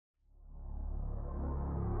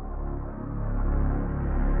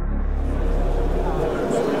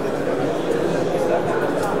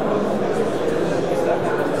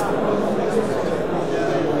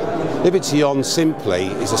Iviti On simply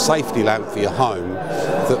is a safety lamp for your home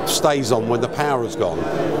that stays on when the power has gone.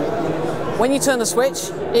 When you turn the switch,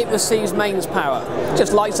 it receives mains power. It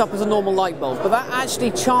just lights up as a normal light bulb, but that actually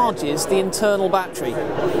charges the internal battery.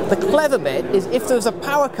 The clever bit is if there's a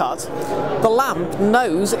power cut, the lamp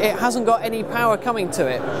knows it hasn't got any power coming to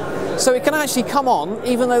it. So it can actually come on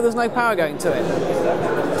even though there's no power going to it.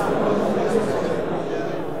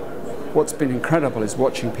 What's been incredible is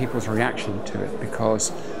watching people's reaction to it,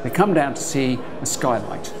 because they come down to see the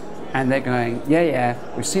skylight. And they're going, yeah,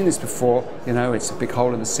 we've seen this before, you know, it's a big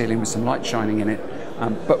hole in the ceiling with some light shining in it.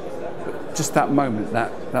 But just that moment,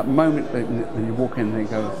 that moment when you walk in and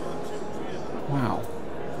they go, wow,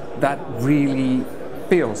 that really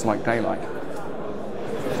feels like daylight.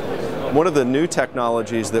 One of the new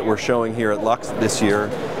technologies that we're showing here at Lux this year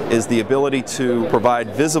is the ability to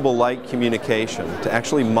provide visible light communication, to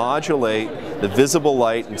actually modulate the visible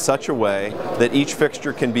light in such a way that each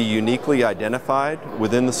fixture can be uniquely identified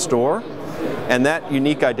within the store, and that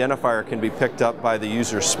unique identifier can be picked up by the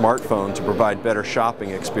user's smartphone to provide better shopping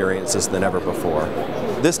experiences than ever before.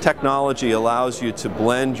 This technology allows you to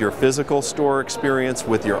blend your physical store experience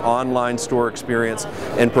with your online store experience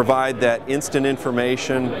and provide that instant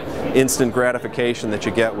information, instant gratification that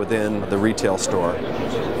you get within the retail store.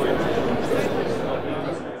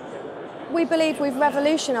 We believe we've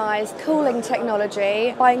revolutionised cooling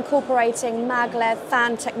technology by incorporating maglev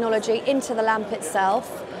fan technology into the lamp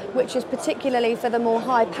itself, which is particularly for the more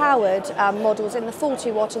high-powered models in the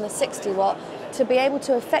 40 watt and the 60 watt, to be able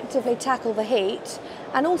to effectively tackle the heat,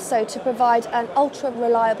 and also to provide an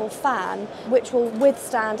ultra-reliable fan which will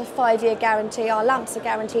withstand a 5-year guarantee. Our lamps are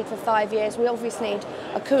guaranteed for 5 years. We obviously need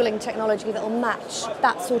a cooling technology that will match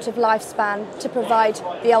that sort of lifespan to provide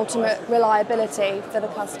the ultimate reliability for the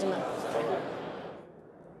customer.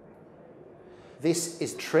 This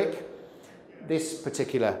is trick. This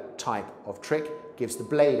particular type of trick gives the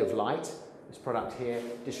blade of light. This product here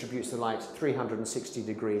distributes the light 360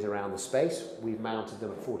 degrees around the space. We've mounted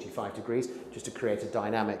them at 45 degrees just to create a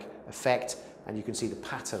dynamic effect, and you can see the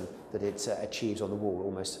pattern that it achieves on the wall,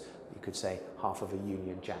 almost, you could say, half of a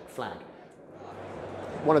Union Jack flag.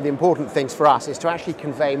 One of the important things for us is to actually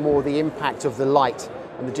convey more the impact of the light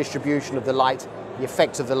and the distribution of the light, the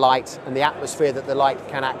effect of the light and the atmosphere that the light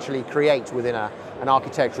can actually create within an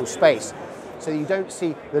architectural space. So you don't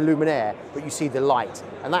see the luminaire, but you see the light.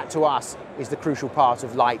 And that to us is the crucial part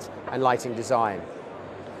of light and lighting design.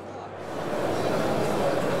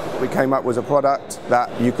 We came up with a product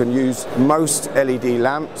that you can use most LED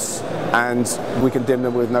lamps and we can dim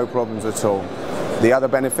them with no problems at all. The other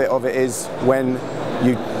benefit of it is when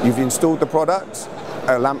you've installed the product,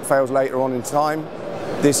 a lamp fails later on in time,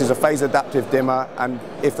 this is a phase adaptive dimmer, and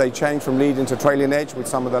if they change from leading to trailing edge with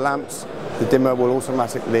some of the lamps, the dimmer will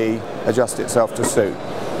automatically adjust itself to suit.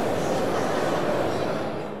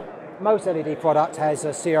 Most LED product has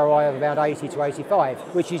a CRI of about 80 to 85,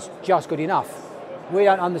 which is just good enough. We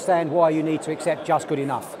don't understand why you need to accept just good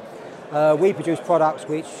enough. We produce products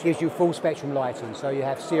which gives you full spectrum lighting, so you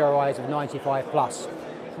have CRIs of 95 plus.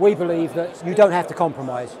 We believe that you don't have to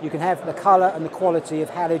compromise. You can have the colour and the quality of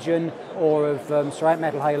halogen or of ceramic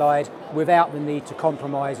metal halide without the need to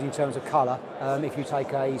compromise in terms of colour if you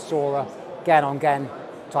take a Soraa GaN-on-GaN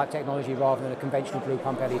type technology rather than a conventional blue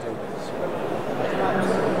pump LED.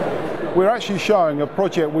 We're actually showing a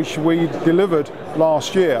project which we delivered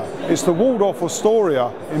last year. It's the Waldorf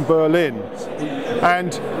Astoria in Berlin.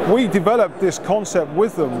 And we developed this concept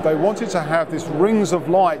with them. They wanted to have this rings of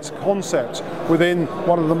light concept within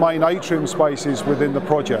one of the main atrium spaces within the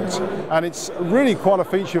project. And it's really quite a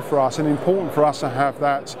feature for us and important for us to have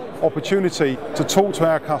that opportunity to talk to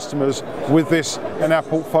our customers with this in our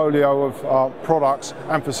portfolio of products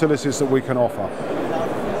and facilities that we can offer.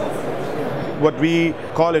 What we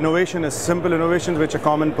call innovation is simple innovations which a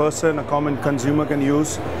common person, a common consumer can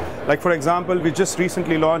use. Like for example, we just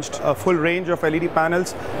recently launched a full range of LED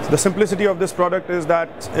panels. The simplicity of this product is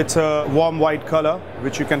that it's a warm white color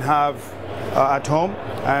which you can have at home,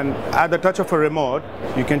 and at the touch of a remote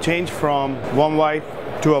you can change from warm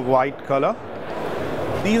white to a white color.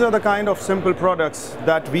 These are the kind of simple products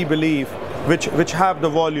that we believe which have the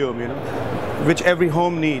volume, you know, which every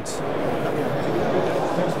home needs.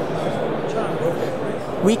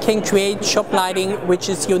 We can create shop lighting which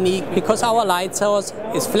is unique because our light source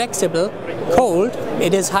is flexible, cold,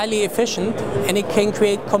 it is highly efficient, and it can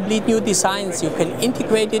create complete new designs. You can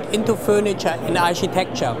integrate it into furniture and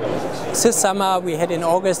architecture. This summer we had in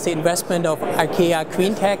August the investment of IKEA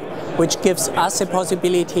V-Tac, which gives us a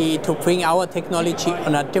possibility to bring our technology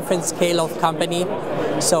on a different scale of company.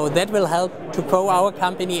 So that will help to grow our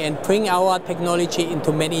company and bring our technology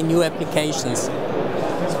into many new applications.